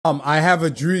I have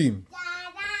a dream.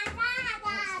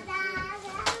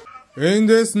 In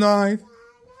this night,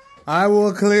 I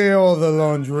will clear all the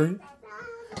laundry.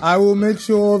 I will make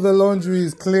sure all the laundry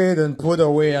is cleared and put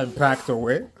away and packed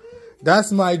away.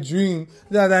 That's my dream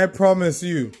that I promise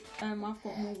you. I've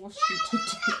got more washing to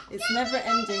do. It's never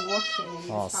ending washing in this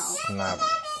house. Snap.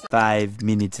 5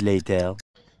 minutes later.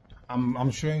 I'm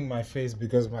showing my face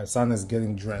because my son is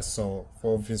getting dressed, so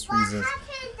for obvious reasons.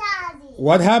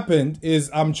 What happened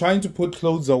is I'm trying to put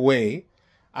clothes away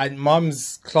and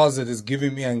mom's closet is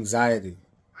giving me anxiety.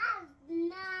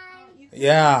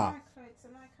 Yeah.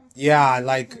 Yeah,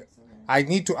 like I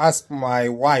need to ask my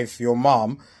wife, your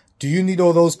mom, do you need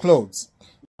all those clothes?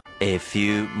 A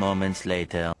few moments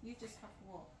later. You just have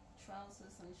what?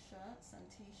 Trousers and shirts and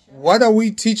t-shirts? What are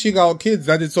we teaching our kids?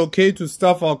 That it's okay to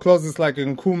stuff our closets like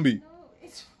in Kumbi?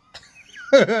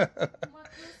 No,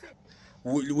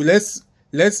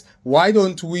 it's... why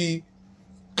don't we...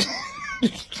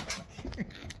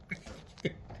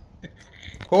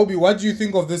 Kobe, what do you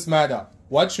think of this matter?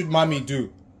 What should mommy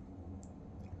do?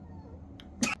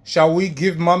 Shall we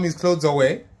give mommy's clothes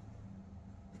away?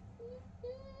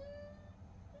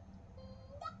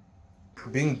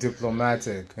 Being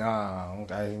diplomatic. Ah,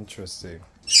 okay, interesting.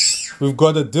 We've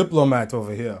got a diplomat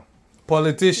over here.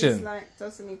 Politician. He's like,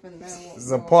 doesn't even know what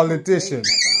He's a politician.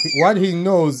 What he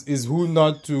knows is who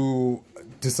not to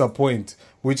disappoint,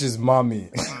 which is mommy.